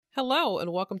Hello,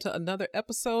 and welcome to another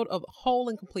episode of Whole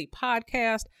and Complete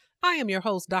Podcast. I am your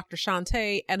host, Dr.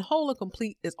 Shantae, and Whole and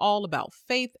Complete is all about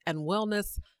faith and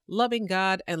wellness, loving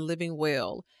God, and living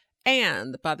well.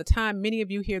 And by the time many of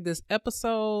you hear this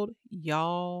episode,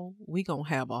 y'all, we gonna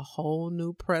have a whole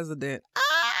new president.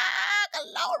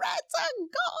 Glory to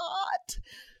God.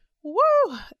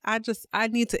 Woo! I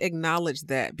need to acknowledge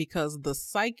that because the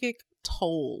psychic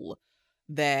toll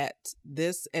that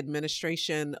this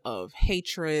administration of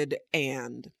hatred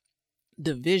and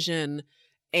division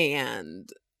and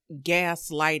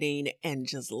gaslighting and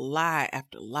just lie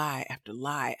after lie after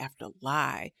lie after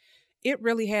lie, it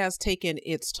really has taken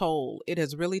its toll. It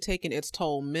has really taken its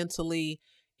toll mentally.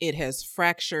 It has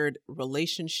fractured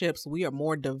relationships. We are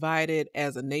more divided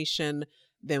as a nation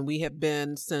than we have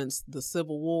been since the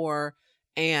Civil War.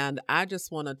 And I just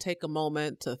want to take a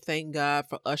moment to thank God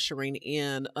for ushering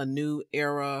in a new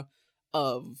era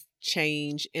of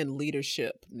change in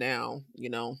leadership. Now,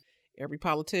 every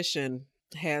politician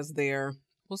has their,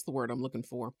 what's the word I'm looking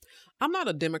for? I'm not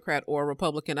a Democrat or a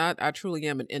Republican. I truly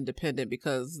am an independent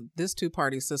because this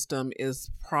two-party system is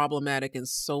problematic in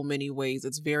so many ways.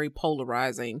 It's very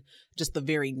polarizing. Just the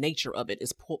very nature of it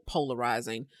is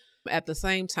polarizing. At the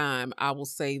same time, I will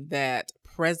say that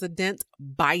President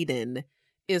Biden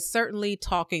is certainly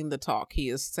talking the talk. He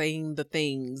is saying the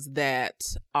things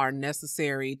that are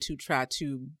necessary to try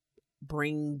to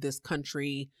bring this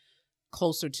country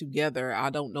closer together. I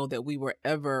don't know that we were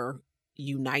ever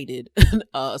united,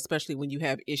 especially when you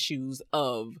have issues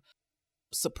of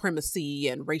supremacy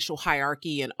and racial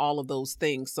hierarchy and all of those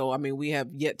things. So, we have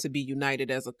yet to be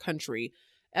united as a country.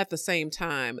 At the same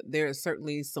time, there is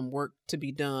certainly some work to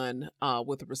be done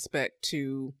with respect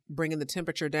to bringing the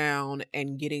temperature down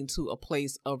and getting to a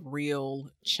place of real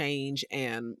change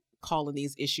and calling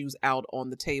these issues out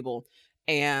on the table.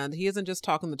 And he isn't just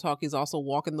talking the talk, he's also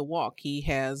walking the walk. He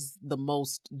has the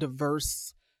most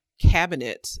diverse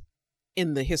cabinet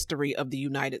in the history of the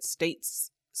United States.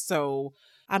 So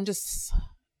I'm just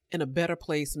in a better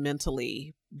place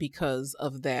mentally because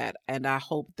of that. And I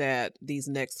hope that these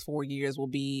next 4 years will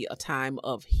be a time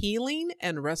of healing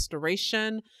and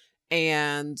restoration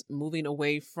and moving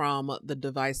away from the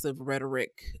divisive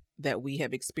rhetoric that we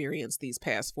have experienced these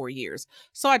past 4 years.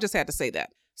 So I just had to say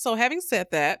that. So having said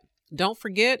that, don't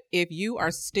forget, if you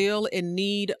are still in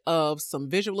need of some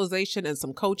visualization and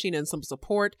some coaching and some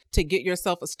support to get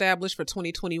yourself established for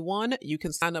 2021, you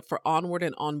can sign up for Onward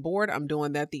and Onboard. I'm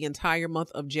doing that the entire month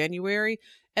of January.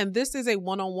 And this is a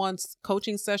one-on-one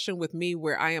coaching session with me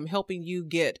where I am helping you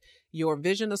get your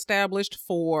vision established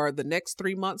for the next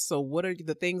 3 months. So what are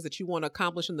the things that you want to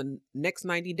accomplish in the next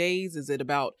 90 days? Is it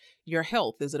about your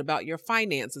health? Is it about your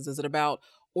finances? Is it about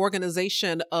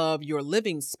organization of your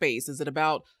living space? Is it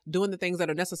about doing the things that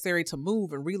are necessary to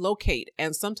move and relocate?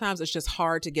 And sometimes it's just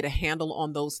hard to get a handle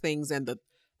on those things and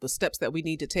the steps that we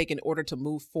need to take in order to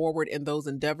move forward in those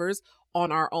endeavors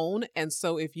on our own. And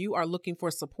so if you are looking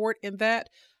for support in that,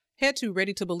 head to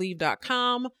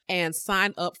readytobelieve.com and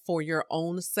sign up for your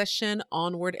own session,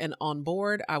 Onward and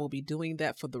Onboard. I will be doing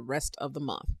that for the rest of the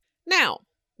month. Now,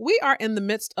 we are in the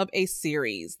midst of a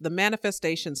series, the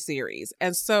Manifestation series.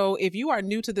 And so if you are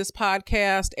new to this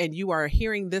podcast and you are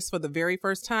hearing this for the very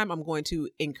first time, I'm going to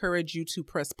encourage you to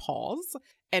press pause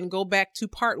and go back to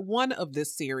part 1 of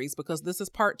this series because this is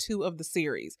part 2 of the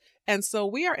series. And so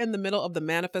we are in the middle of the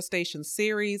Manifestation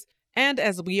series. And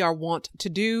as we are wont to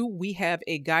do, we have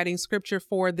a guiding scripture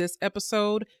for this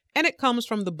episode, and it comes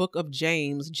from the book of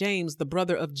James, the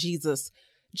brother of Jesus.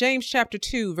 James chapter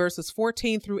 2, verses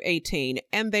 14 through 18,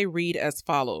 and they read as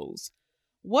follows.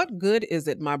 What good is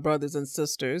it, my brothers and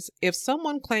sisters, if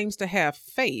someone claims to have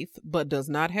faith but does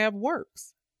not have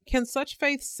works? Can such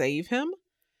faith save him?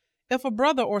 If a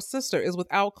brother or sister is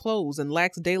without clothes and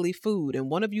lacks daily food, and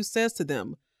one of you says to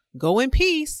them, go in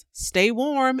peace, stay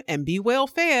warm, and be well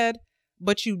fed,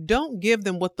 but you don't give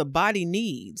them what the body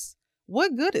needs,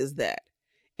 what good is that?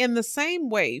 In the same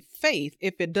way, faith,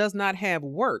 if it does not have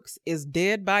works, is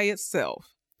dead by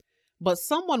itself. But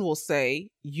someone will say,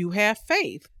 you have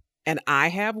faith, and I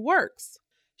have works.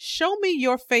 Show me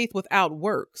your faith without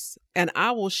works, and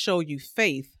I will show you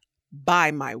faith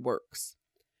by my works.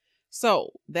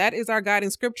 So that is our guiding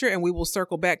scripture, and we will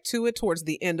circle back to it towards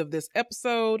the end of this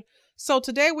episode. So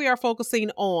today we are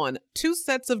focusing on 2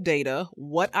 sets of data,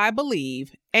 what I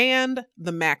believe, and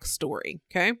the Mac story,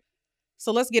 okay?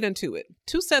 So let's get into it.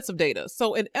 2 sets of data.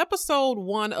 So in episode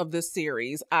 1 of this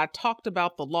series, I talked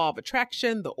about the law of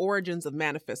attraction, the origins of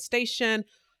manifestation,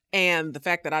 and the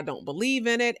fact that I don't believe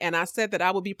in it. And I said that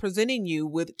I would be presenting you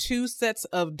with 2 sets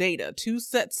of data, 2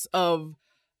 sets of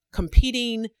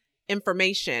competing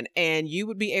information, and you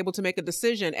would be able to make a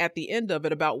decision at the end of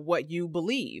it about what you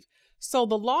believe. So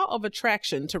the law of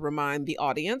attraction, to remind the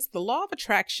audience, the law of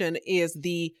attraction is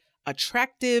the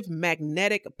attractive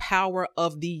magnetic power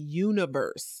of the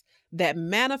universe that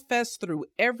manifests through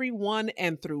everyone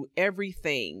and through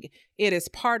everything. It is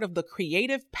part of the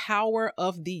creative power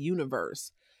of the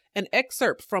universe. An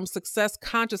excerpt from Success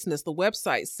Consciousness, the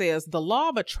website, says the law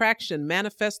of attraction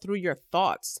manifests through your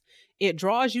thoughts. It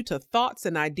draws you to thoughts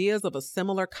and ideas of a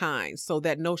similar kind. So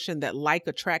that notion that like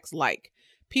attracts like.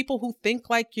 People who think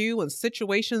like you and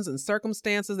situations and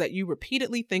circumstances that you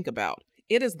repeatedly think about.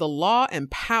 It is the law and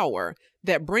power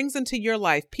that brings into your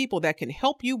life people that can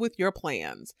help you with your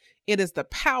plans. It is the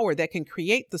power that can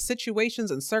create the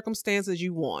situations and circumstances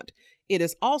you want. It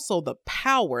is also the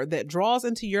power that draws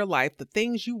into your life the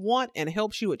things you want and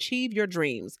helps you achieve your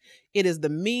dreams. It is the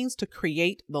means to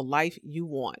create the life you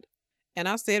want. And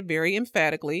I said very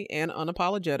emphatically and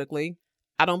unapologetically,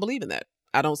 I don't believe in that.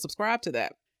 I don't subscribe to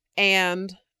that.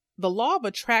 And the law of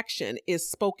attraction is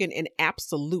spoken in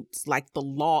absolutes, like the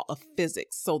law of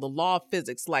physics. So the law of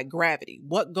physics, like gravity,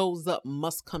 what goes up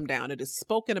must come down. It is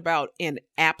spoken about in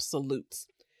absolutes.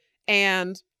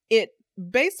 And it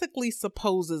basically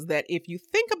supposes that if you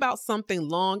think about something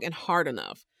long and hard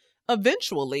enough,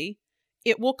 eventually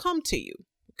it will come to you.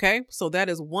 Okay, so that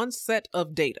is one set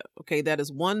of data. Okay, that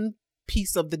is one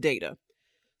piece of the data.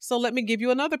 So let me give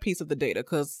you another piece of the data,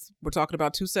 because we're talking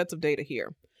about two sets of data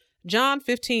here. John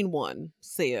 15:1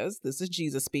 says, this is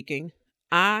Jesus speaking,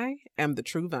 I am the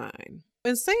true vine.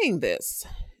 In saying this,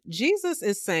 Jesus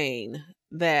is saying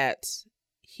that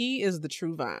he is the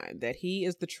true vine, that he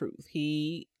is the truth.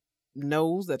 He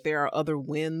knows that there are other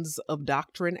winds of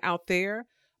doctrine out there,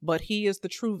 but he is the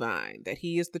true vine, that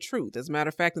he is the truth. As a matter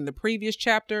of fact, in the previous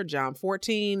chapter, John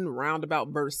 14, roundabout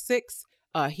verse 6,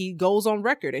 he goes on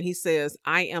record and he says,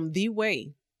 I am the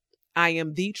way, I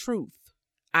am the truth,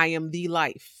 I am the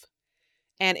life.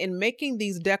 And in making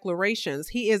these declarations,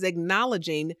 he is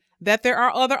acknowledging that there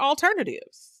are other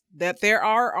alternatives, that there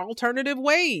are alternative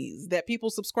ways that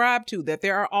people subscribe to, that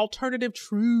there are alternative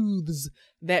truths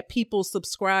that people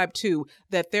subscribe to,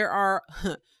 that there are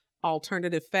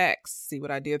alternative facts. See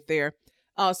what I did there?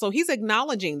 So he's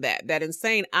acknowledging that in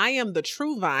saying, I am the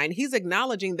true vine, he's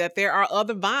acknowledging that there are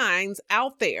other vines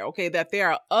out there, okay, that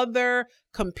there are other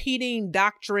competing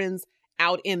doctrines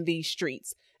out in these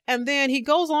streets. And then he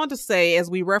goes on to say, as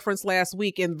we referenced last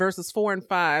week in verses 4 and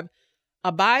 5,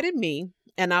 abide in me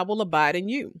and I will abide in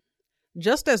you.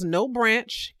 Just as no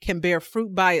branch can bear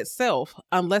fruit by itself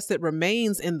unless it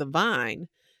remains in the vine,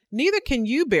 neither can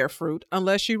you bear fruit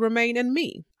unless you remain in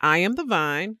me. I am the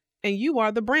vine and you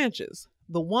are the branches.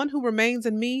 The one who remains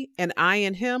in me and I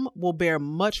in him will bear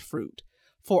much fruit.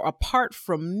 For apart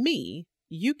from me,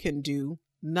 you can do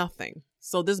nothing.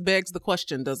 So this begs the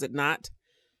question, does it not?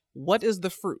 What is the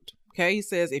fruit? Okay, he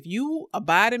says, if you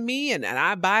abide in me and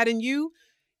I abide in you,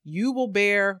 you will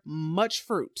bear much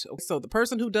fruit. So the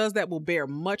person who does that will bear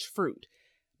much fruit.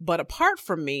 But apart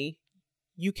from me,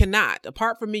 you cannot.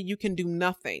 Apart from me, you can do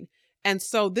nothing. And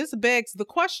so this begs the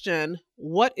question,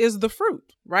 what is the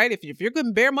fruit, right? If you're going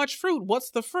to bear much fruit,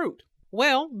 what's the fruit?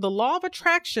 Well, the law of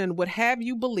attraction would have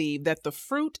you believe that the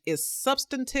fruit is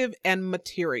substantive and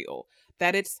material,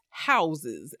 that it's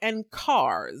houses and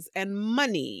cars and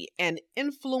money and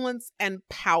influence and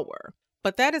power.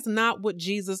 But that is not what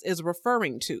Jesus is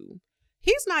referring to.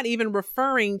 He's not even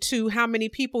referring to how many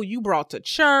people you brought to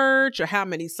church or how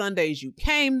many Sundays you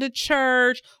came to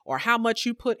church or how much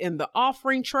you put in the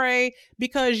offering tray,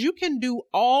 because you can do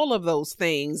all of those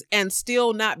things and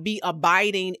still not be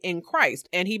abiding in Christ.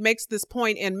 And he makes this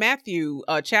point in Matthew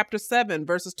chapter 7,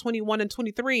 verses 21 and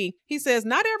 23. He says,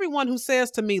 not everyone who says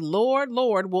to me, Lord,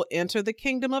 Lord, will enter the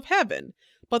kingdom of heaven,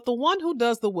 but the one who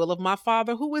does the will of my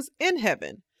Father who is in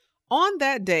heaven. On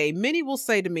that day, many will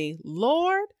say to me,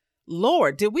 Lord,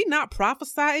 Lord, did we not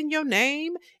prophesy in your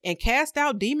name and cast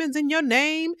out demons in your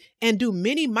name and do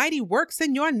many mighty works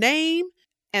in your name?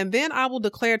 And then I will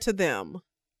declare to them,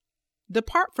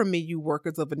 depart from me, you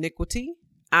workers of iniquity.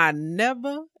 I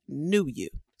never knew you.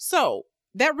 So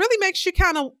that really makes you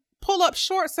kind of pull up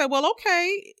short, say, well,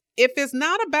 okay, if it's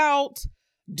not about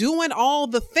doing all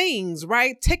the things,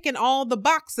 right? Ticking all the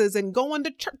boxes and going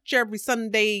to church every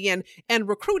Sunday and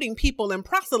recruiting people and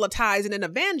proselytizing and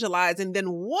evangelizing, then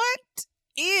what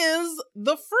is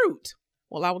the fruit?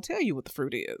 Well, I will tell you what the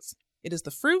fruit is. It is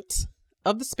the fruit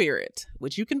of the Spirit,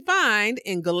 which you can find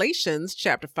in Galatians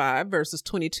chapter 5, verses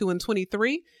 22 and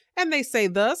 23. And they say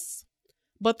thus,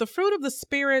 but the fruit of the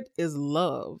Spirit is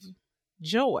love,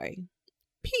 joy,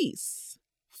 peace,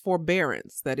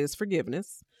 forbearance, that is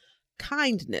forgiveness,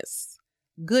 kindness,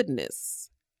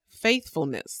 goodness,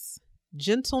 faithfulness,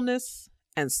 gentleness,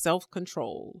 and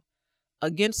self-control.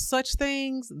 Against such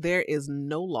things, there is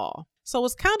no law. So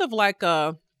it's kind of like,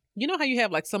 you know how you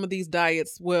have like some of these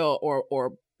diets,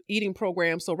 or eating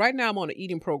programs. So right now I'm on an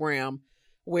eating program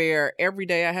where every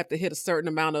day I have to hit a certain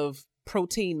amount of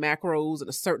protein macros and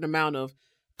a certain amount of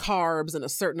carbs and a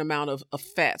certain amount of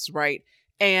fats, right?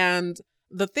 And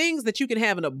the things that you can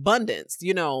have in abundance,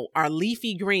 are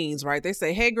leafy greens, right? They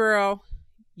say, hey girl,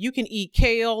 you can eat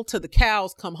kale till the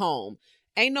cows come home.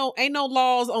 Ain't no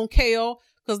laws on kale,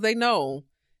 because they know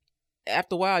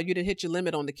after a while you didn't hit your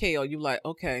limit on the kale. You like,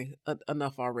 okay,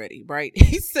 enough already, right?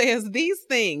 He says these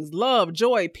things, love,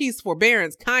 joy, peace,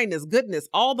 forbearance, kindness, goodness,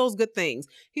 all those good things.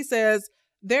 He says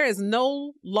there is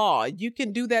no law. You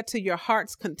can do that to your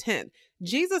heart's content.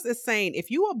 Jesus is saying, if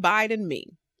you abide in me,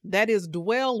 that is,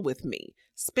 dwell with me,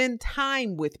 spend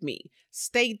time with me,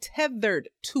 stay tethered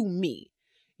to me,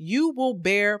 you will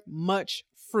bear much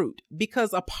fruit.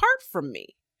 Because apart from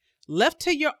me, left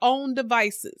to your own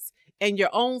devices and your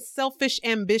own selfish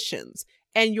ambitions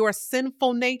and your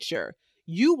sinful nature,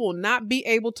 you will not be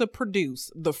able to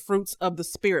produce the fruits of the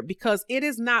Spirit, because it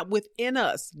is not within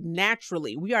us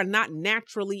naturally. We are not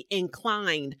naturally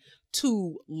inclined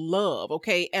to love,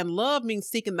 okay? And love means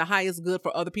seeking the highest good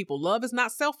for other people. Love is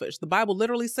not selfish. The Bible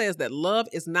literally says that love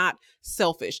is not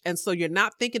selfish. And so you're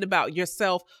not thinking about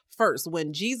yourself first.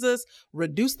 When Jesus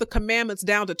reduced the commandments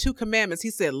down to 2 commandments,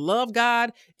 he said, love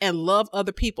God and love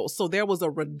other people. So there was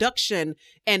a reduction,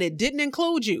 and it didn't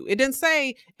include you. It didn't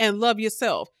say, and love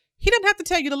yourself. He didn't have to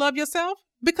tell you to love yourself,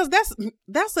 because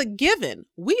that's a given.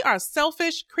 We are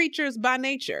selfish creatures by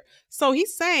nature. So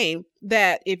he's saying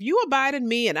that if you abide in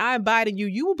me and I abide in you,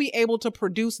 you will be able to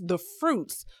produce the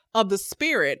fruits of the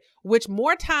Spirit, which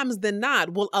more times than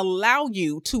not will allow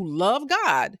you to love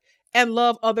God and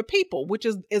love other people, which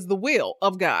is the will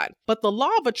of God. But the law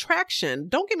of attraction,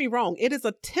 don't get me wrong, it is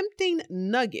a tempting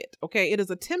nugget, okay? It is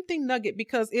a tempting nugget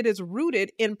because it is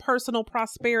rooted in personal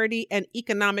prosperity and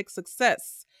economic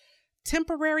success.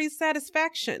 Temporary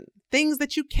satisfaction, things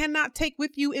that you cannot take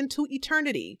with you into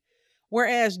eternity.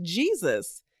 Whereas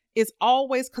Jesus is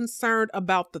always concerned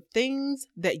about the things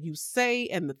that you say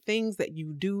and the things that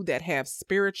you do that have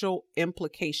spiritual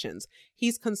implications.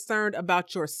 He's concerned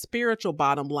about your spiritual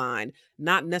bottom line,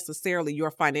 not necessarily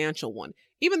your financial one.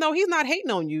 Even though he's not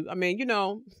hating on you. I mean,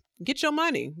 get your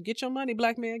money,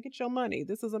 black man, get your money.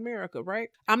 This is America, right?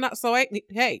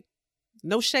 Hey,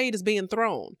 no shade is being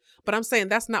thrown, but I'm saying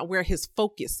that's not where his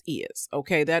focus is.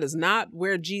 Okay. That is not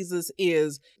where Jesus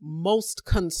is most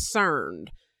concerned.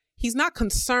 He's not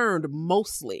concerned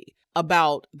mostly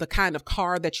about the kind of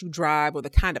car that you drive or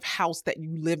the kind of house that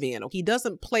you live in. He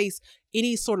doesn't place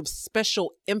any sort of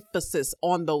special emphasis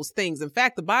on those things. In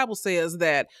fact, the Bible says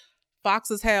that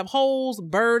foxes have holes,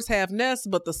 birds have nests,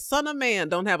 but the Son of Man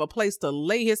don't have a place to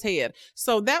lay his head.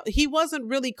 So that he wasn't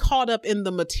really caught up in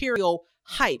the material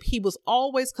hype. He was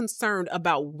always concerned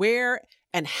about where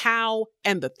and how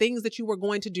and the things that you were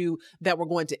going to do that were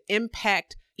going to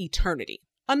impact eternity.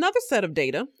 Another set of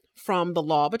data from the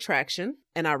law of attraction,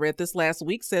 and I read this last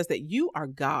week, says that you are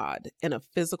God in a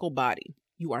physical body.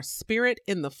 You are spirit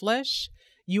in the flesh.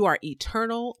 You are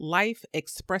eternal life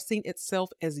expressing itself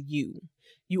as you.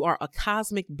 You are a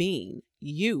cosmic being.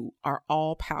 You are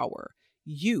all power.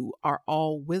 You are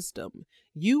all wisdom.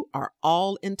 You are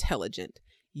all intelligent.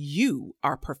 You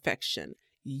are perfection.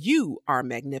 You are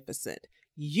magnificent.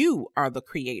 You are the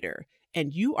creator,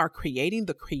 and you are creating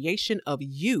the creation of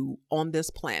you on this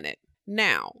planet.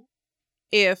 Now,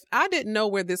 if I didn't know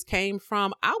where this came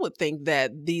from, I would think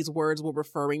that these words were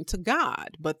referring to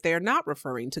God, but they're not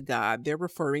referring to God. They're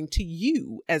referring to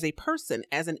you as a person,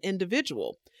 as an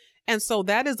individual. And so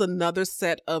that is another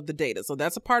set of the data. So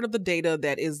that's a part of the data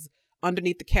that is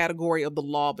underneath the category of the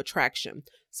law of attraction.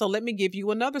 So let me give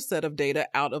you another set of data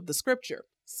out of the scripture.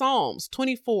 Psalms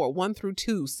 24,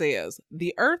 1-2 says,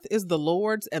 "The earth is the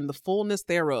Lord's and the fullness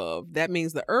thereof." That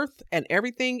means the earth and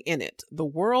everything in it, the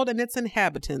world and its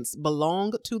inhabitants,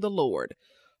 belong to the Lord.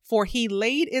 For he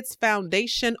laid its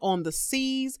foundation on the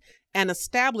seas and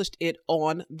established it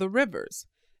on the rivers.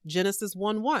 Genesis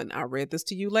 1:1. I read this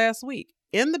to you last week.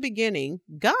 In the beginning,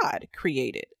 God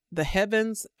created the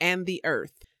heavens and the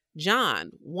earth.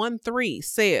 John 1:3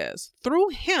 says, "Through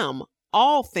him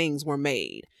all things were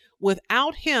made.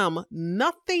 Without him,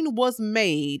 nothing was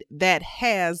made that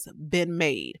has been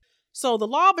made." So the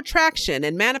law of attraction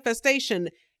and manifestation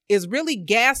is really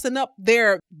gassing up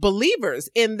their believers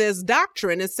in this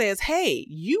doctrine. It says, hey,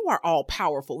 you are all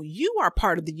powerful. You are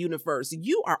part of the universe.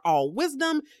 You are all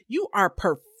wisdom. You are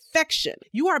perfection.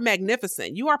 You are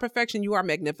magnificent. You are perfection. You are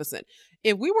magnificent.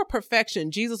 If we were perfection,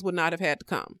 Jesus would not have had to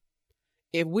come.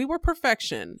 If we were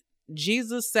perfection,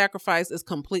 Jesus' sacrifice is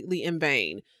completely in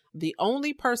vain. The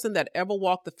only person that ever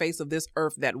walked the face of this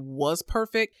earth that was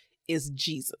perfect is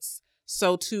Jesus.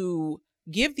 So to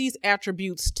give these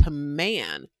attributes to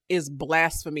man is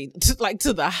blasphemy,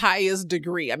 to the highest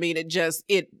degree. I mean,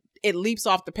 it leaps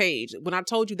off the page. When I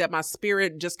told you that my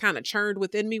spirit just kind of churned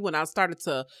within me, when I started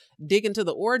to dig into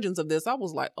the origins of this, I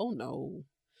was like, oh no,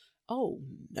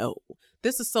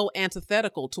 this is so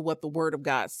antithetical to what the word of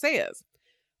God says.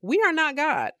 We are not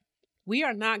God. We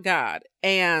are not God.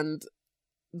 And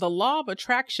the law of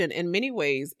attraction in many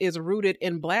ways is rooted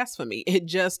in blasphemy. It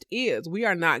just is. We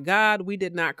are not God. We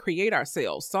did not create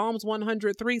ourselves. Psalms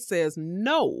 103 says,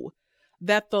 know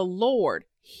that the Lord,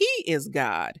 He is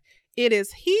God. It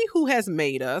is He who has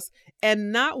made us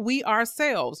and not we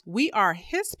ourselves. We are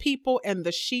His people and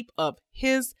the sheep of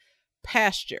His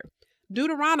pasture.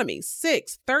 Deuteronomy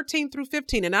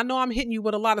 6:13-15. And I know I'm hitting you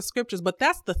with a lot of scriptures, but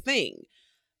that's the thing.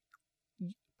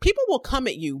 People will come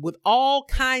at you with all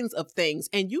kinds of things,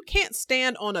 and you can't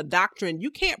stand on a doctrine.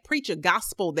 You can't preach a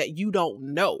gospel that you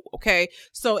don't know. Okay.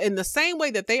 So in the same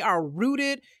way that they are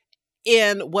rooted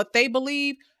in what they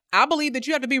believe, I believe that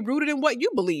you have to be rooted in what you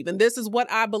believe. And this is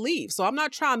what I believe. So I'm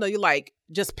not trying to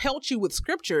just pelt you with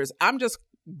scriptures. I'm just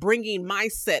bringing my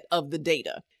set of the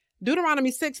data.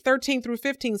 Deuteronomy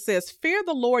 6:13-15 says, fear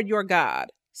the Lord your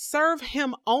God, serve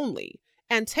Him only,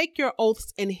 and take your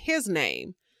oaths in His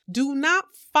name. Do not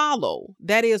follow,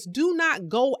 that is, do not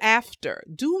go after,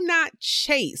 do not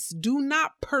chase, do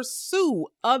not pursue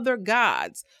other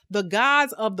gods, the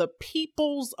gods of the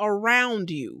peoples around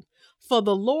you. For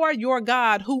the Lord your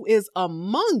God who is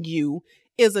among you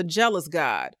is a jealous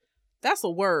God. That's a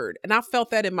word. And I felt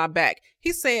that in my back.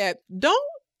 He said, don't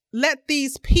let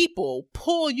these people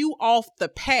pull you off the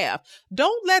path.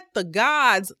 Don't let the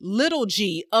gods, little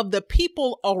g, of the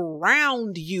people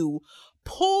around you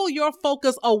pull your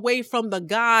focus away from the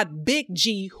God, big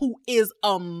G, who is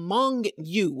among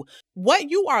you. What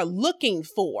you are looking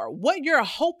for, what you're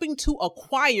hoping to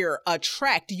acquire,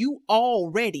 attract, you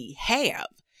already have.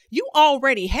 You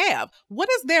already have. What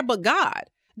is there but God?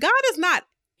 God is not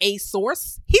a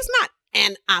source. He's not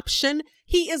an option.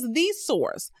 He is the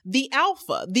source, the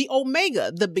Alpha, the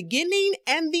Omega, the beginning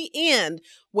and the end.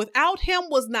 Without Him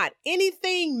was not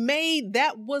anything made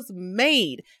that was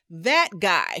made. That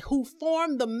guy who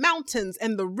formed the mountains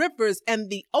and the rivers and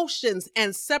the oceans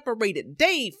and separated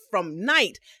day from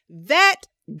night, that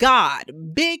God,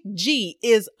 big G,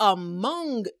 is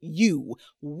among you,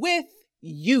 with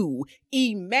you,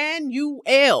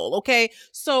 Emmanuel. Okay.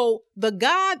 So the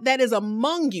God that is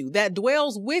among you, that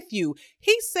dwells with you,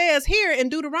 He says here in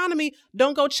Deuteronomy,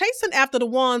 don't go chasing after the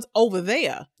ones over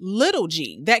there, little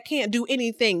g, that can't do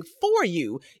anything for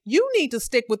you. You need to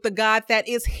stick with the God that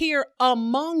is here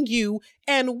among you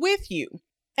and with you.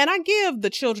 And I give the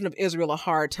children of Israel a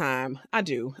hard time. I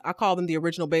do. I call them the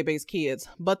original Bebe's kids,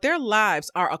 but their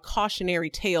lives are a cautionary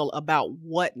tale about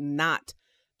what not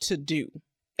to do.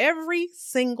 Every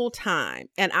single time,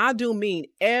 and I do mean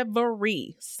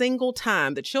every single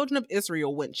time, the children of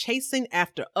Israel went chasing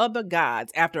after other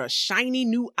gods, after a shiny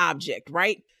new object,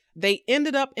 right? They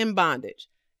ended up in bondage.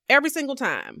 Every single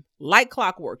time, like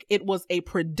clockwork, it was a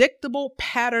predictable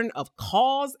pattern of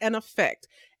cause and effect.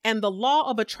 And the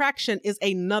law of attraction is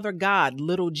another God,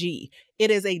 little g. It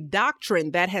is a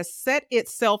doctrine that has set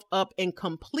itself up in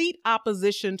complete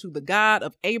opposition to the God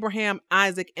of Abraham,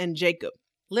 Isaac, and Jacob.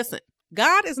 Listen.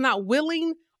 God is not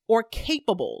willing or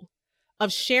capable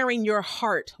of sharing your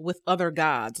heart with other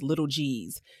gods, little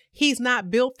g's. He's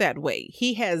not built that way.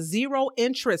 He has zero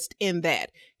interest in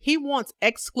that. He wants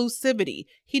exclusivity.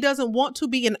 He doesn't want to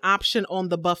be an option on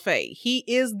the buffet. He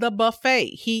is the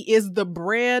buffet. He is the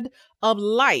bread of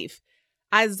life.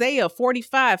 Isaiah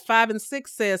 45:5-6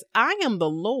 says, I am the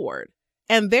Lord,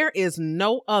 and there is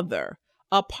no other.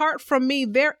 Apart from me,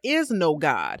 there is no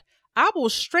God. I will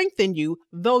strengthen you,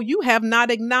 though you have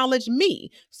not acknowledged me,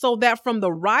 so that from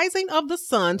the rising of the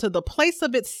sun to the place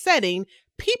of its setting,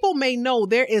 people may know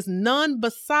there is none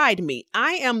beside me.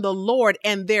 I am the Lord,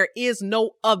 and there is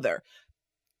no other.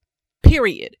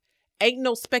 Period. Ain't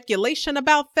no speculation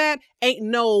about that. Ain't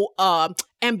no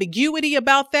ambiguity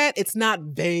about that. It's not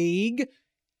vague.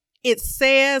 It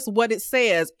says what it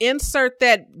says. Insert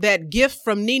that gift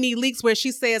from Nene Leakes where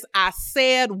she says, I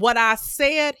said what I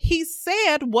said. He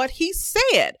said what he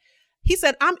said. He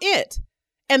said, I'm it.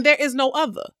 And there is no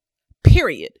other.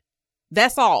 Period.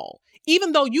 That's all.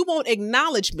 Even though you won't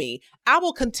acknowledge me, I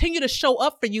will continue to show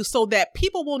up for you so that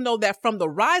people will know that from the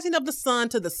rising of the sun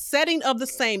to the setting of the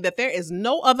same, that there is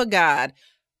no other God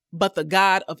but the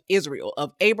God of Israel,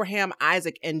 of Abraham,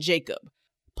 Isaac, and Jacob.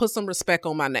 Put some respect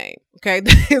on my name. Okay.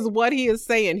 That is what he is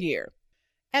saying here.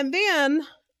 And then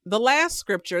The last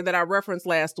scripture that I referenced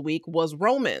last week was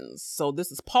Romans. So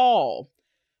this is Paul,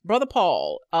 Brother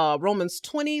Paul, Romans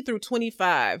 20 through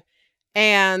 25.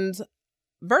 And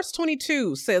verse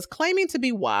 22 says, claiming to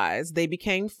be wise, they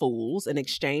became fools and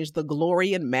exchanged the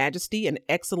glory and majesty and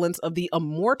excellence of the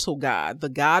immortal God, the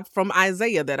God from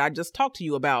Isaiah that I just talked to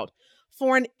you about,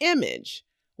 for an image,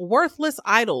 worthless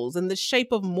idols in the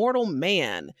shape of mortal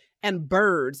man and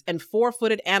birds and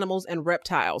four-footed animals and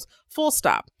reptiles. Full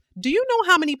stop. Do you know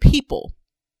how many people,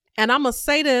 and I must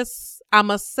say this, I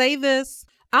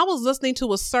was listening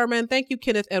to a sermon, thank you,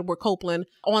 Kenneth Edward Copeland,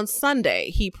 on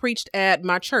Sunday. He preached at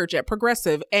my church at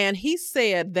Progressive, and he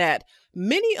said that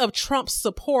many of Trump's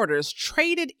supporters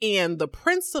traded in the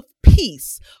Prince of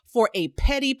Peace for a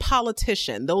petty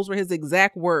politician. Those were his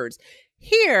exact words.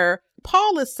 Here,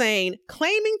 Paul is saying,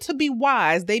 claiming to be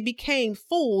wise, they became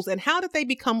fools. And how did they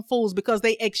become fools? Because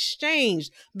they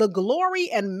exchanged the glory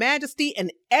and majesty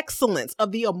and excellence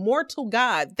of the immortal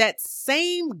God, that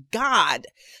same God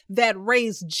that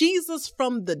raised Jesus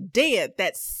from the dead,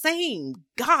 that same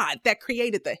God that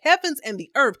created the heavens and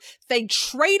the earth. They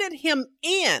traded him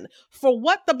in for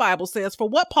what the Bible says, for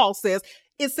what Paul says.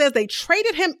 It says they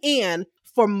traded him in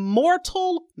for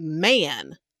mortal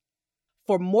man.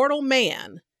 For mortal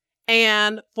man.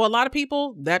 And for a lot of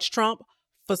people, that's Trump.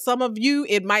 For some of you,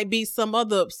 it might be some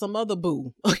other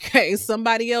boo. Okay.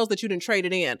 Somebody else that you didn't trade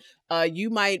it in. You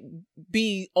might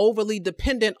be overly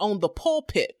dependent on the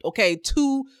pulpit. Okay.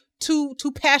 Too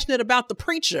passionate about the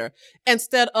preacher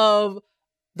instead of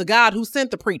the God who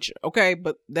sent the preacher. Okay.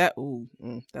 But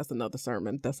that's another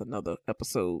sermon. That's another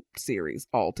episode series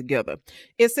altogether.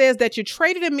 It says that you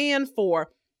traded him in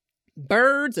for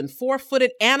birds and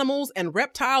four-footed animals and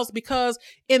reptiles, because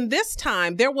in this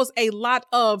time there was a lot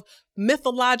of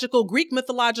Greek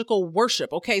mythological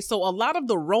worship. Okay, so a lot of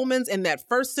the Romans in that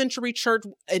first century church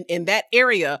in that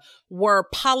area were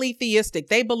polytheistic.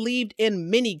 They believed in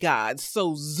many gods.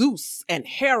 So Zeus and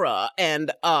Hera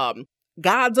and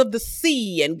gods of the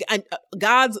sea and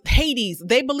gods Hades,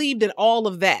 they believed in all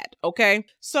of that. Okay,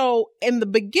 so in the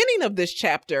beginning of this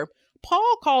chapter,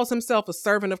 Paul calls himself a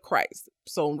servant of Christ.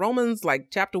 So in Romans, like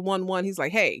chapter 1:1, he's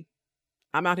like, hey,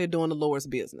 I'm out here doing the Lord's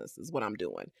business is what I'm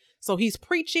doing. So he's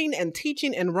preaching and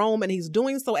teaching in Rome, and he's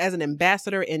doing so as an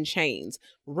ambassador in chains.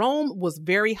 Rome was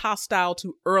very hostile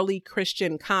to early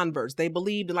Christian converts. They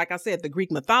believed, like I said, the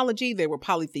Greek mythology. They were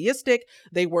polytheistic.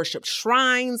 They worshiped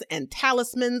shrines and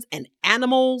talismans and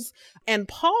animals. And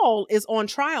Paul is on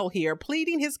trial here,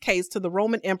 pleading his case to the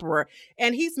Roman emperor.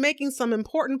 And he's making some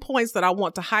important points that I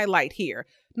want to highlight here.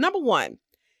 Number one,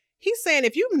 he's saying,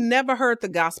 if you've never heard the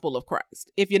gospel of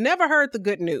Christ, if you never heard the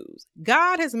good news,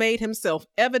 God has made himself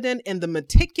evident in the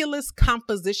meticulous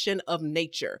composition of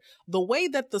nature, the way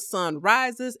that the sun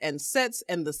rises and sets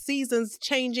and the seasons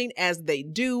changing as they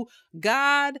do.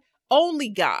 Only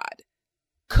God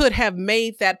could have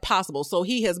made that possible. So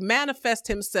he has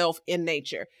manifested himself in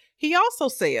nature. He also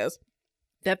says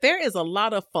that there is a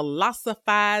lot of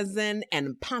philosophizing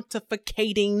and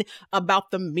pontificating about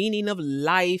the meaning of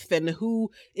life and who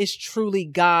is truly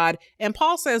God. And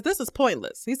Paul says this is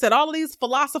pointless. He said all of these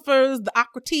philosophers, the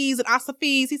Socrates and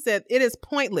Asophes, he said it is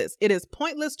pointless. It is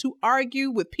pointless to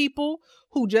argue with people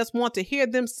who just want to hear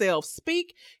themselves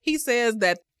speak. He says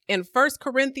that in 1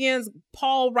 Corinthians,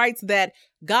 Paul writes that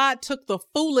God took the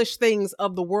foolish things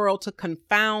of the world to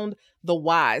confound the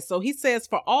wise. So he says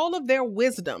for all of their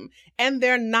wisdom and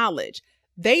their knowledge,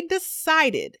 they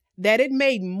decided that it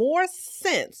made more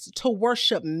sense to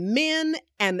worship men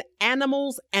and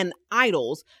animals and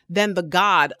idols than the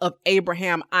God of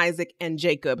Abraham, Isaac, and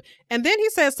Jacob. And then he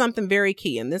says something very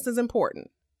key, and this is important.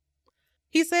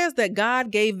 He says that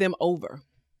God gave them over,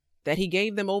 that he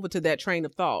gave them over to that train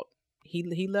of thought.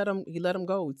 He let them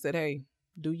go. He said, hey,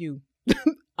 do you.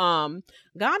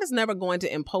 God is never going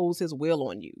to impose his will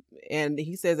on you. And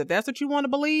he says, if that's what you want to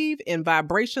believe in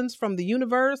vibrations from the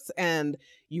universe and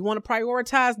you want to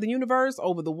prioritize the universe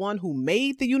over the one who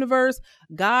made the universe,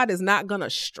 God is not going to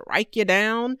strike you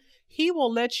down. He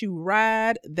will let you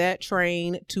ride that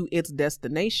train to its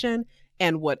destination.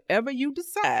 And whatever you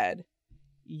decide,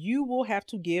 you will have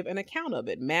to give an account of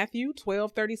it. Matthew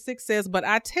 12:36 says, but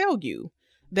I tell you,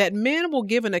 that men will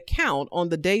give an account on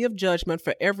the day of judgment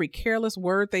for every careless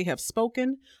word they have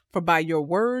spoken. For by your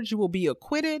words you will be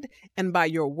acquitted, and by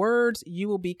your words you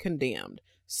will be condemned.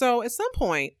 So at some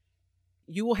point,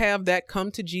 you will have that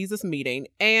come to Jesus meeting,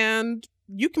 and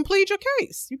you can plead your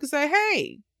case. You can say,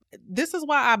 hey, this is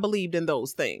why I believed in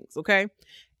those things, okay?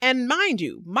 And mind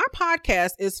you, my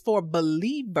podcast is for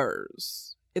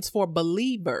believers. It's for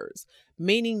believers,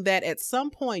 meaning that at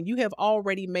some point you have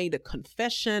already made a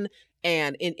confession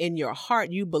and in your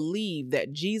heart, you believe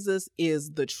that Jesus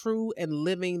is the true and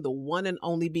living, the one and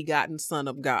only begotten Son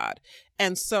of God.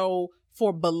 And so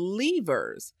for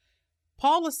believers,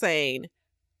 Paul is saying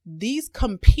these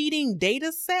competing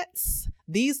data sets,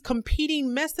 these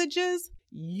competing messages,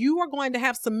 you are going to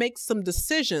have to make some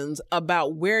decisions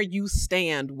about where you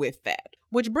stand with that.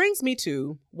 Which brings me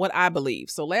to what I believe.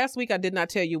 So last week I did not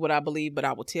tell you what I believe, but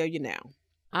I will tell you now.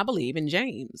 I believe in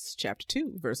James chapter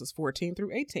 2, verses 14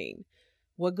 through 18.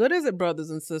 What good is it, brothers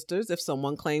and sisters, if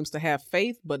someone claims to have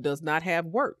faith but does not have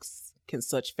works? Can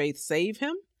such faith save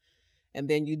him? And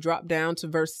then you drop down to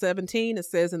verse 17. It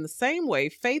says, in the same way,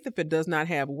 faith, if it does not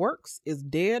have works, is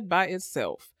dead by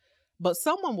itself. But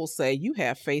someone will say, you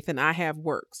have faith and I have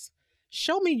works.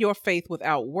 Show me your faith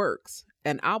without works,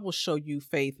 and I will show you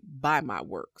faith by my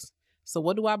works. So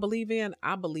what do I believe in?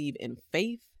 I believe in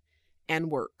faith and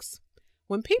works.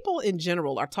 When people in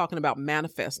general are talking about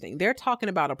manifesting, they're talking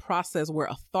about a process where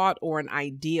a thought or an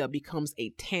idea becomes a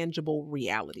tangible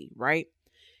reality, right?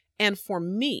 And for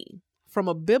me, from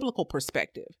a biblical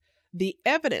perspective, the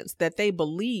evidence that they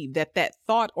believe that that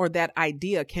thought or that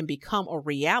idea can become a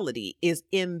reality is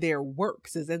in their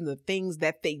works, is in the things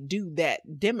that they do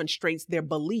that demonstrates their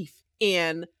belief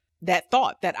in that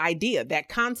thought, that idea, that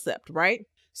concept, right?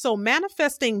 So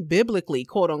manifesting biblically,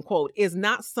 quote unquote, is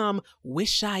not some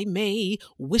wish I may,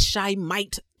 wish I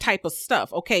might type of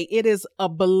stuff. Okay. It is a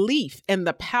belief in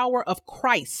the power of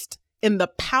Christ,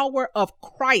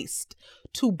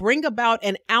 to bring about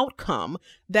an outcome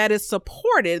that is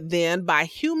supported then by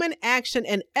human action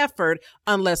and effort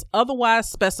unless otherwise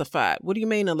specified. What do you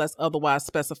mean unless otherwise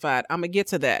specified? I'm going to get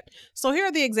to that. So here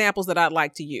are the examples that I'd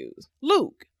like to use.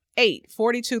 Luke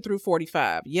 8:42 through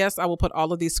 45. Yes, I will put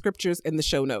all of these scriptures in the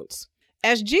show notes.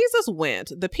 As Jesus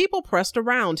went, the people pressed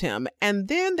around him, and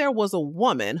then there was a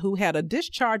woman who had a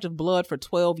discharge of blood for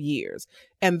 12 years.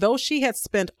 And though she had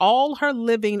spent all her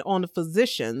living on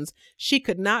physicians, she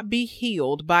could not be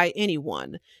healed by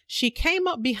anyone. She came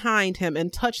up behind him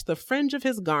and touched the fringe of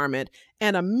his garment,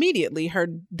 and immediately her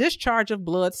discharge of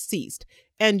blood ceased.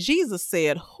 And Jesus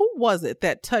said, "Who was it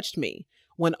that touched me?"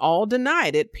 When all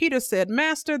denied it, Peter said,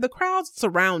 "Master, the crowds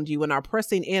surround you and are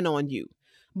pressing in on you."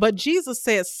 But Jesus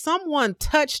said, "Someone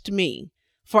touched me,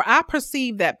 for I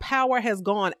perceive that power has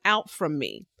gone out from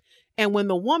me." And when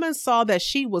the woman saw that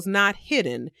she was not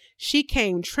hidden, she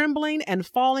came trembling and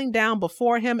falling down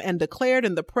before him and declared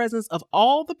in the presence of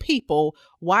all the people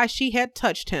why she had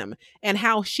touched him and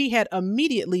how she had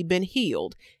immediately been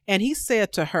healed. And he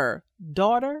said to her,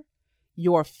 "Daughter,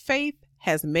 your faith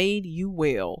has made you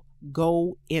well.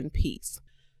 Go in peace."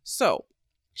 So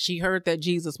she heard that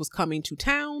Jesus was coming to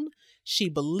town. She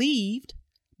believed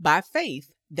by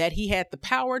faith that he had the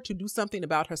power to do something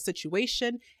about her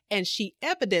situation, and she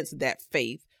evidenced that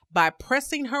faith by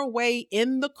pressing her way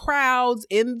in the crowds,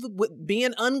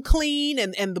 being unclean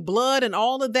and the blood and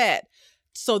all of that,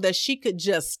 so that she could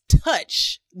just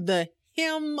touch the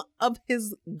hem of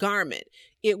his garment.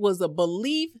 It was a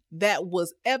belief that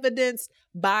was evidenced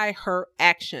by her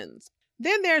actions.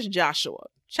 Then there's Joshua,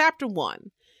 chapter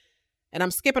 1. And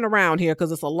I'm skipping around here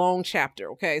because it's a long chapter,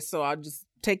 okay? So I'll just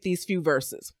take these few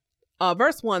verses.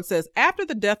 Verse 1 says, after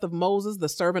the death of Moses, the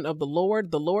servant of the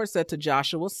Lord said to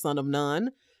Joshua, son of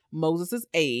Nun, Moses'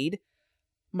 aide,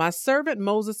 "My servant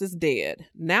Moses is dead.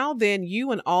 Now then,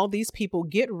 you and all these people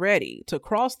get ready to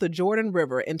cross the Jordan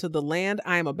River into the land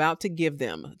I am about to give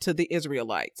them, to the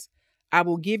Israelites. I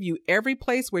will give you every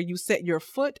place where you set your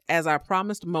foot, as I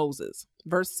promised Moses."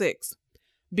 Verse 6,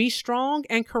 "Be strong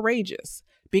and courageous,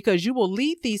 because you will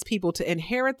lead these people to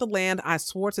inherit the land I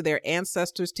swore to their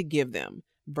ancestors to give them."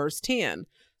 Verse 10,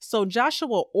 "So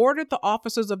Joshua ordered the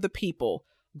officers of the people,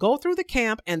 go through the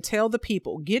camp and tell the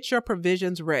people, get your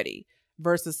provisions ready."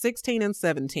 Verses 16 and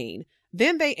 17,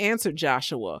 "Then they answered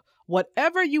Joshua,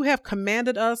 whatever you have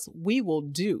commanded us, we will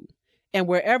do. And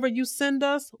wherever you send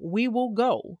us, we will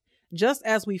go. Just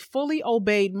as we fully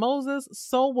obeyed Moses,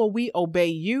 so will we obey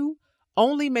you.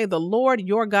 Only may the Lord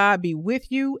your God be with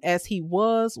you as he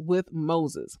was with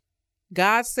Moses."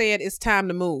 God said, it's time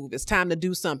to move. It's time to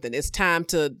do something. It's time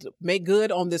to make good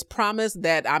on this promise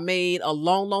that I made a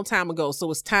long, long time ago.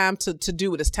 So it's time to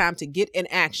do it. It's time to get in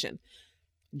action.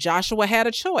 Joshua had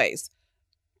a choice.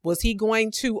 Was he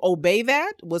going to obey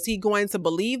that? Was he going to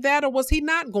believe that? Or was he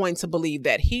not going to believe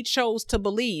that? He chose to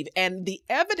believe. And the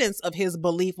evidence of his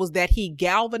belief was that he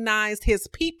galvanized his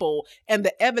people. And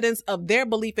the evidence of their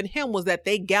belief in him was that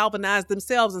they galvanized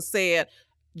themselves and said,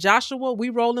 "Joshua, we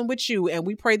rolling with you, and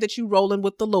we pray that you rolling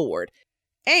with the Lord."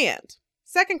 And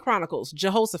 2 Chronicles,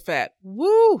 Jehoshaphat.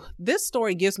 Woo, this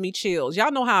story gives me chills.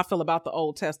 Y'all know how I feel about the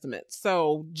Old Testament.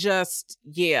 So just,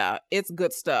 yeah, it's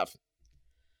good stuff.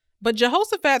 But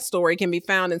Jehoshaphat's story can be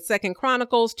found in 2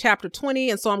 Chronicles chapter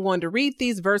 20. And so I'm going to read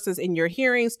these verses in your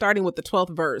hearing, starting with the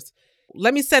 12th verse.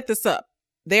 Let me set this up.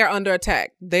 They are under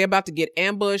attack. They're about to get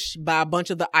ambushed by a bunch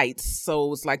of the ites.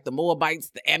 So it's like the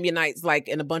Moabites, the Ammonites, like,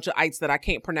 and a bunch of ites that I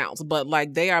can't pronounce. But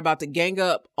like they are about to gang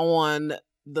up on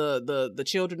the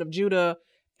children of Judah.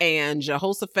 And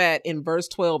Jehoshaphat in verse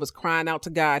 12 is crying out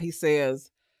to God. He says,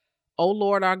 "O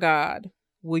Lord our God,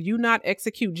 will you not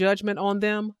execute judgment on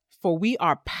them? For we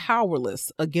are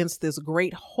powerless against this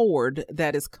great horde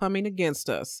that is coming against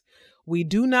us. We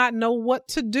do not know what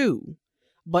to do,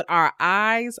 but our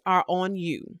eyes are on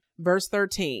you." Verse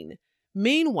 13.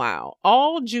 Meanwhile,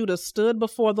 all Judah stood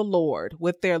before the Lord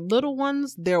with their little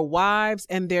ones, their wives,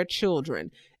 and their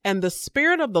children. And the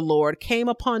Spirit of the Lord came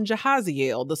upon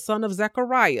Jahaziel, the son of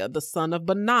Zechariah, the son of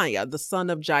Benaiah, the son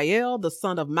of Jael, the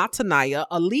son of Mattaniah,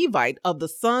 a Levite of the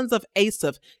sons of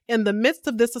Asaph, in the midst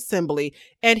of this assembly.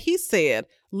 And he said,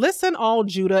 "Listen, all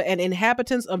Judah and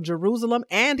inhabitants of Jerusalem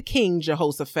and King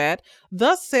Jehoshaphat.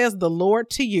 Thus says the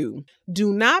Lord to you,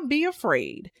 do not be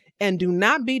afraid and do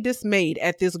not be dismayed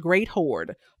at this great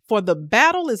horde, for the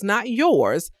battle is not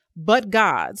yours, but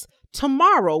God's.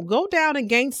 Tomorrow go down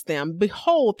against them.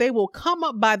 Behold, they will come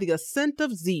up by the ascent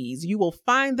of Ziz. You will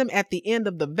find them at the end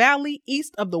of the valley,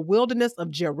 east of the wilderness of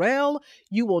Jerel.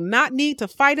 You will not need to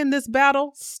fight in this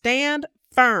battle. Stand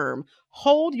firm.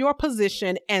 Hold your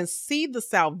position and see the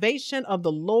salvation of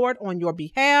the Lord on your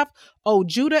behalf, O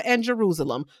Judah and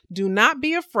Jerusalem. Do not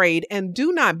be afraid and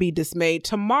do not be dismayed.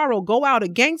 Tomorrow go out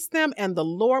against them and the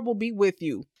Lord will be with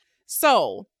you."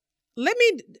 So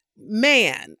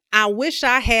I wish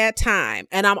I had time,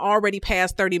 and I'm already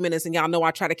past 30 minutes and y'all know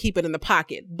I try to keep it in the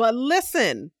pocket. But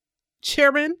listen,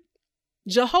 children,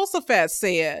 Jehoshaphat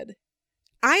said,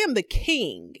 "I am the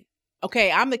king.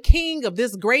 Okay, I'm the king of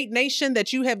this great nation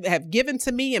that you have given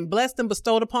to me and blessed and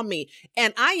bestowed upon me.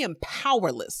 And I am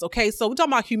powerless." Okay, so we're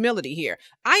talking about humility here.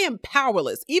 I am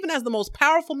powerless. Even as the most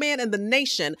powerful man in the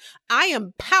nation, I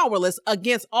am powerless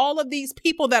against all of these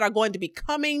people that are going to be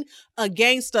coming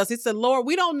against us. He said, "Lord,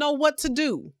 we don't know what to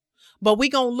do, but we're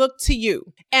going to look to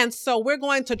you. And so we're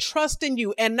going to trust in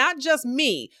you, and not just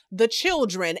me, the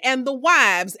children and the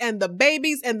wives and the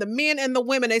babies and the men and the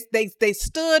women. They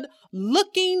stood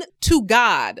looking to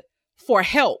God for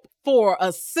help, for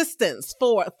assistance,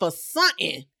 for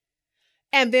something.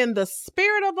 And then the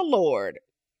Spirit of the Lord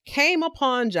came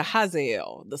upon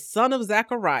Jahaziel, the son of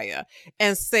Zechariah,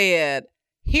 and said,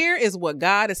 "Here is what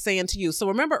God is saying to you." So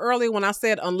remember earlier when I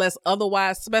said unless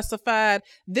otherwise specified,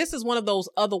 this is one of those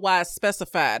otherwise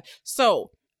specified.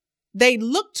 So they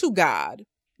looked to God,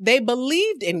 they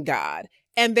believed in God,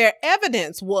 and their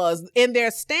evidence was in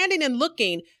their standing and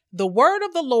looking. The word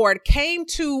of the Lord came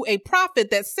to a prophet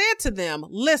that said to them,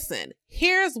 "Listen,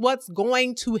 here's what's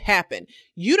going to happen.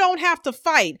 You don't have to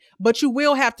fight, but you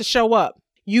will have to show up.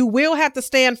 You will have to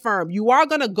stand firm. You are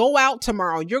going to go out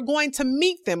tomorrow. You're going to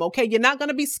meet them, okay? You're not going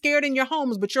to be scared in your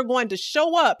homes, but you're going to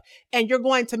show up and you're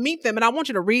going to meet them." And I want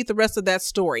you to read the rest of that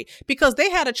story because they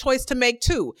had a choice to make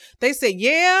too. They said,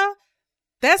 "Yeah,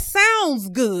 that sounds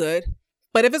good.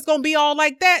 But if it's going to be all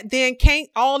like that, then can't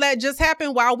all that just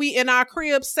happen while we in our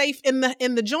crib safe in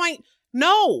the joint?"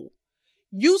 No,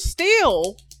 you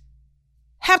still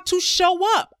have to show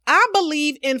up. I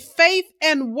believe in faith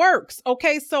and works.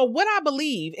 Okay, so what I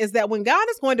believe is that when God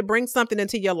is going to bring something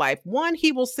into your life, one,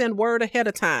 he will send word ahead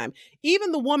of time.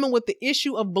 Even the woman with the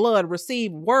issue of blood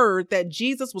received word that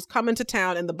Jesus was coming to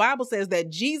town. And the Bible says that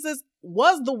Jesus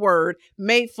was the word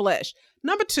made flesh.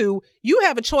 Number two, you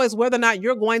have a choice whether or not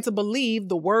you're going to believe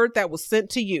the word that was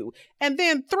sent to you. And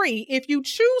then three, if you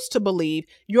choose to believe,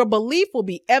 your belief will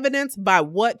be evidenced by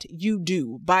what you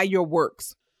do, by your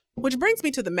works. Which brings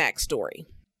me to the Mac story.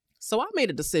 So I made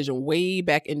a decision way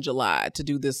back in July to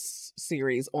do this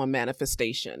series on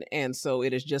manifestation. And so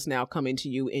it is just now coming to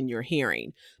you in your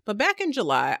hearing. But back in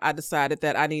July, I decided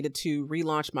that I needed to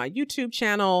relaunch my YouTube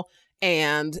channel.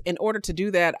 And in order to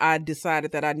do that, I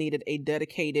decided that I needed a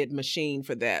dedicated machine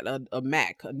for that, a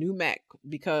Mac, a new Mac,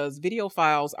 because video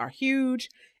files are huge.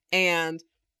 And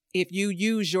if you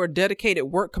use your dedicated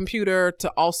work computer to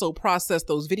also process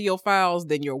those video files,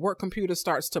 then your work computer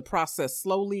starts to process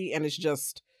slowly, and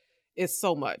it's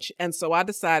so much. And so I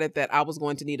decided that I was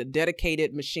going to need a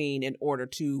dedicated machine in order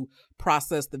to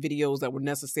process the videos that were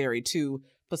necessary to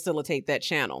facilitate that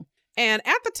channel. And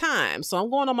at the time, so I'm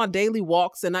going on my daily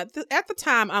walks, and at the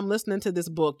time I'm listening to this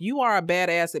book, You Are a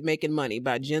Badass at Making Money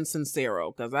by Jen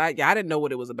Sincero, because I didn't know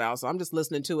what it was about. So I'm just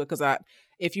listening to it because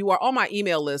if you are on my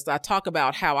email list, I talk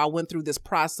about how I went through this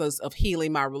process of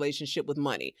healing my relationship with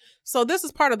money. So this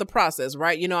is part of the process,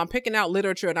 right? You know, I'm picking out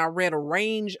literature and I read a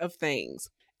range of things.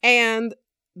 And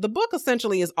the book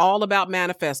essentially is all about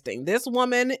manifesting. This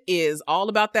woman is all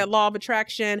about that law of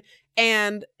attraction.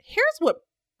 And here's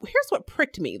what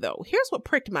pricked me, though. Here's what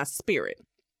pricked my spirit.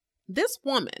 This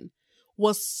woman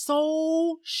was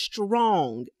so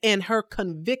strong in her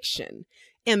conviction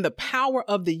in the power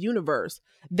of the universe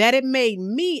that it made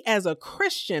me as a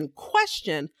Christian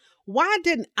question, why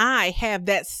didn't I have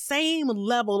that same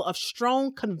level of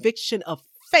strong conviction of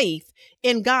faith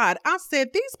in God? I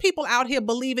said, these people out here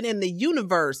believing in the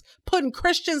universe, putting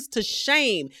Christians to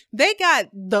shame. They got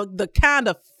the kind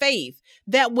of faith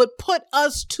that would put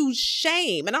us to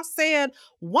shame. And I said,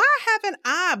 why haven't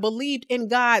I believed in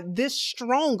God this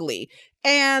strongly?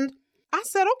 And I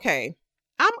said, okay,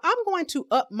 I'm going to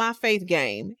up my faith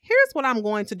game. Here's what I'm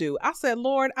going to do. I said,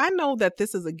 Lord, I know that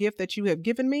this is a gift that you have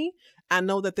given me. I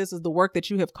know that this is the work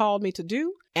that you have called me to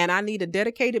do, and I need a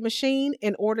dedicated machine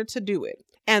in order to do it.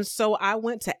 And so I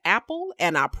went to Apple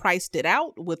and I priced it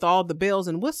out with all the bells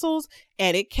and whistles,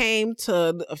 and it came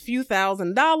to a few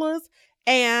 $1,000s,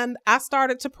 and I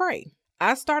started to pray.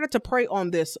 I started to pray on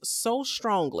this so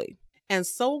strongly and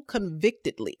so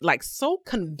convictedly, like so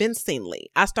convincingly.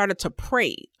 I started to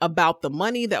pray about the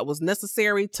money that was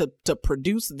necessary to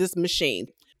produce this machine.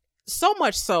 So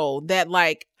much so that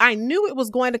like I knew it was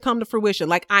going to come to fruition.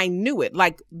 Like I knew it.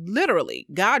 Like literally,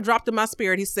 God dropped in my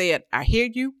spirit. He said, I hear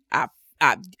you. I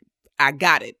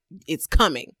got it. It's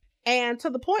coming. And to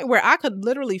the point where I could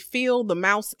literally feel the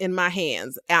mouse in my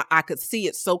hands. I could see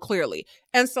it so clearly.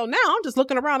 And so now I'm just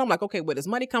looking around. I'm like, okay, where does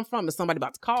money come from? Is somebody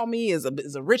about to call me? Is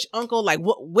a rich uncle? Like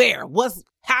what, where, what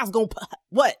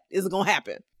is it going to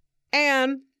happen?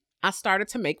 And I started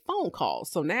to make phone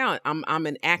calls. So now I'm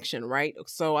in action, right?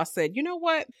 So I said, you know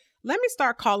what? Let me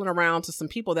start calling around to some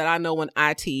people that I know in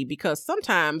IT, because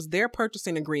sometimes their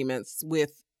purchasing agreements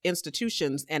with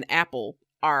institutions and Apple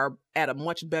are at a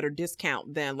much better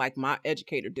discount than like my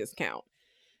educator discount.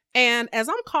 And as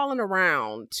I'm calling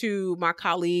around to my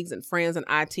colleagues and friends in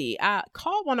IT, I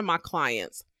called one of my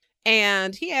clients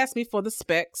and he asked me for the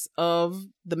specs of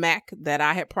the Mac that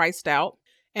I had priced out.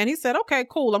 And he said, okay,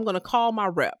 cool. I'm going to call my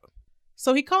rep.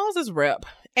 So he calls his rep.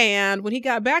 And when he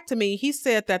got back to me, he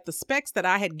said that the specs that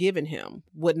I had given him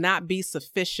would not be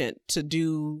sufficient to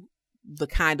do the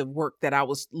kind of work that I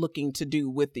was looking to do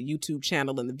with the YouTube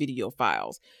channel and the video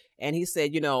files. And he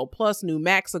said, plus new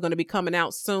Macs are going to be coming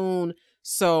out soon.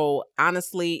 So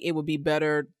honestly, it would be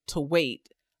better to wait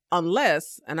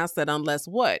unless, and I said, unless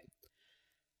what?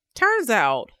 Turns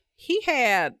out he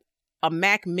had a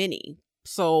Mac Mini.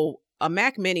 So a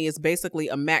Mac Mini is basically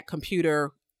a Mac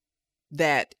computer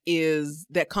that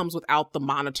comes without the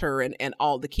monitor and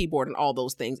all the keyboard and all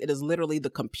those things. It is literally the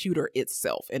computer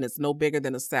itself, and it's no bigger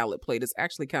than a salad plate. It's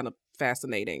actually kind of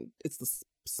fascinating. It's the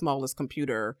smallest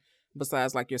computer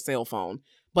besides like your cell phone,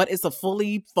 but it's a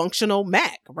fully functional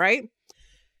Mac, right?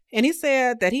 And he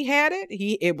said that he had it.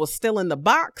 It was still in the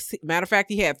box. Matter of fact,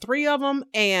 he had 3 of them,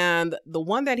 and the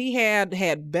one that he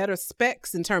had better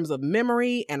specs in terms of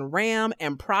memory and RAM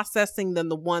and processing than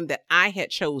the one that I had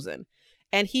chosen.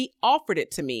 And he offered it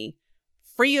to me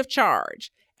free of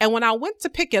charge. And when I went to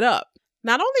pick it up,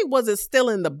 not only was it still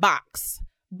in the box,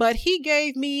 but he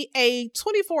gave me a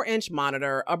 24-inch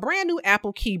monitor, a brand new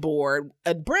Apple keyboard,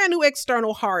 a brand new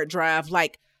external hard drive,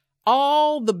 like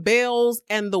all the bells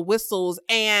and the whistles.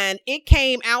 And it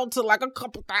came out to like a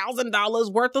couple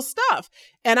 $1,000s worth of stuff.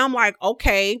 And I'm like,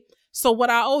 okay, so what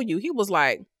I owe you? He was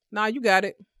like, nah, you got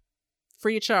it.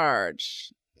 Free of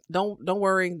charge. Don't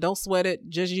worry. Don't sweat it.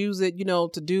 Just use it,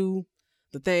 to do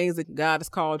the things that God has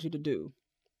called you to do.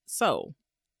 So,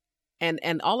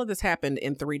 and all of this happened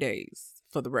in 3 days,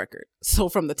 for the record. So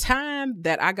from the time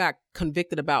that I got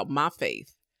convicted about my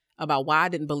faith, about why I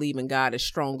didn't believe in God as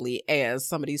strongly as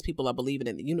some of these people are believing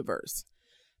in the universe,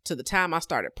 to the time I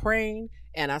started praying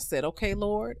and I said, okay,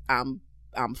 Lord, I'm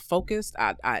focused.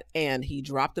 And he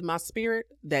dropped in my spirit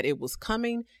that it was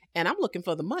coming, and I'm looking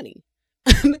for the money.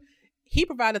 He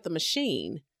provided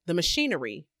the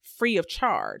machinery free of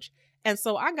charge. And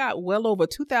so I got well over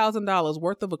 $2,000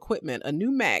 worth of equipment, a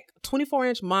new Mac,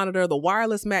 24-inch monitor, the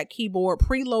wireless Mac keyboard,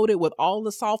 preloaded with all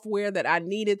the software that I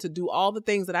needed to do all the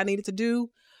things that I needed to do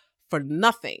for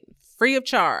nothing, free of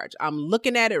charge. I'm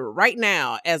looking at it right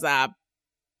now as I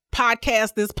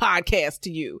podcast this podcast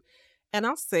to you. And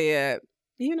I said,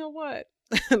 you know what?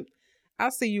 I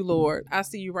see you, Lord. I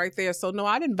see you right there. So no,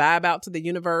 I didn't vibe out to the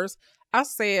universe. I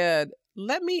said,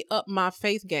 let me up my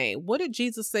faith game. What did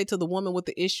Jesus say to the woman with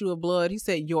the issue of blood? He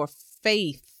said, your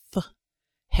faith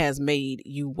has made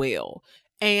you well.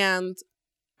 And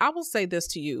I will say this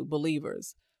to you,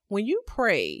 believers. When you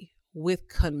pray with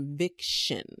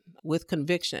conviction,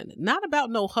 not about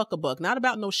no huckabuck, not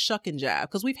about no shuck and jive,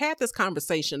 because we've had this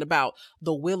conversation about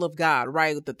the will of God,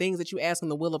 right? The things that you ask in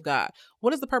the will of God.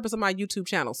 What is the purpose of my YouTube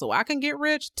channel? So I can get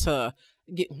rich? To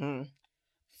get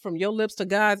from your lips to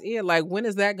God's ear, like, when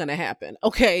is that going to happen?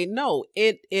 Okay, no,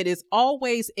 it is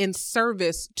always in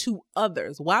service to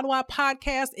others. Why do I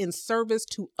podcast? In service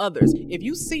to others. If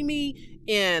you see me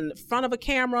in front of a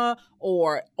camera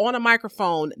or on a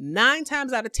microphone, 9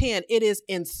 times out of 10, it is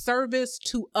in service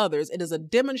to others. It is a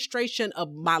demonstration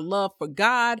of my love for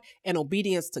God and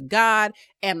obedience to God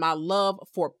and my love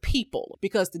for people.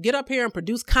 Because to get up here and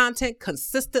produce content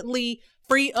consistently,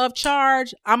 free of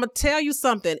charge, I'm going to tell you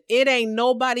something. It ain't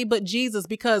nobody but Jesus,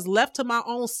 because left to my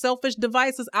own selfish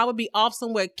devices, I would be off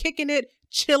somewhere kicking it,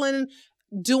 chilling,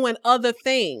 doing other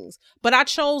things. But I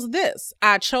chose this.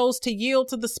 I chose to yield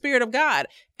to the Spirit of God,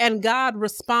 and God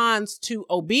responds to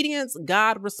obedience.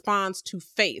 God responds to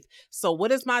faith. So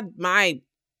what is my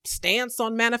stance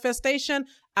on manifestation?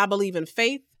 I believe in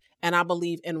faith and I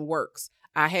believe in works.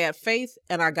 I had faith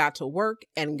and I got to work,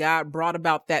 and God brought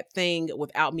about that thing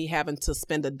without me having to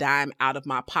spend a dime out of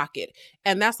my pocket.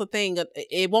 And that's the thing.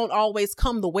 It won't always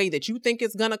come the way that you think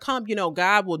it's going to come. You know,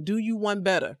 God will do you one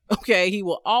better. Okay. He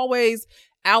will always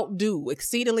outdo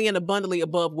exceedingly and abundantly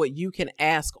above what you can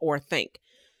ask or think.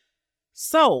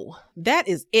 So that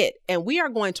is it. And we are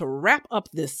going to wrap up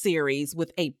this series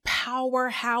with a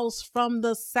powerhouse from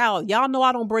the South. Y'all know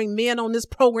I don't bring men on this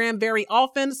program very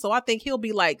often, so I think he'll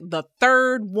be like the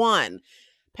third one.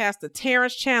 Pastor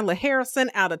Terrence Chandler Harrison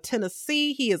out of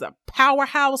Tennessee. He is a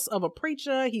powerhouse of a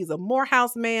preacher. He's a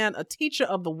Morehouse man, a teacher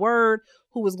of the word,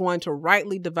 who is going to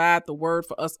rightly divide the word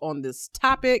for us on this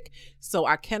topic. So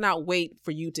I cannot wait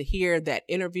for you to hear that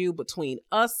interview between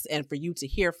us and for you to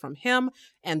hear from him.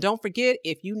 And don't forget,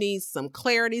 if you need some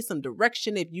clarity, some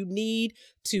direction, if you need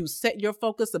to set your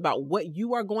focus about what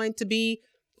you are going to be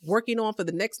working on for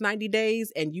the next 90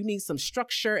 days, and you need some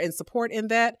structure and support in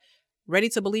that,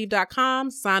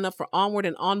 readytobelieve.com, sign up for Onward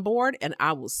and Onboard, and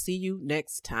I will see you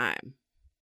next time.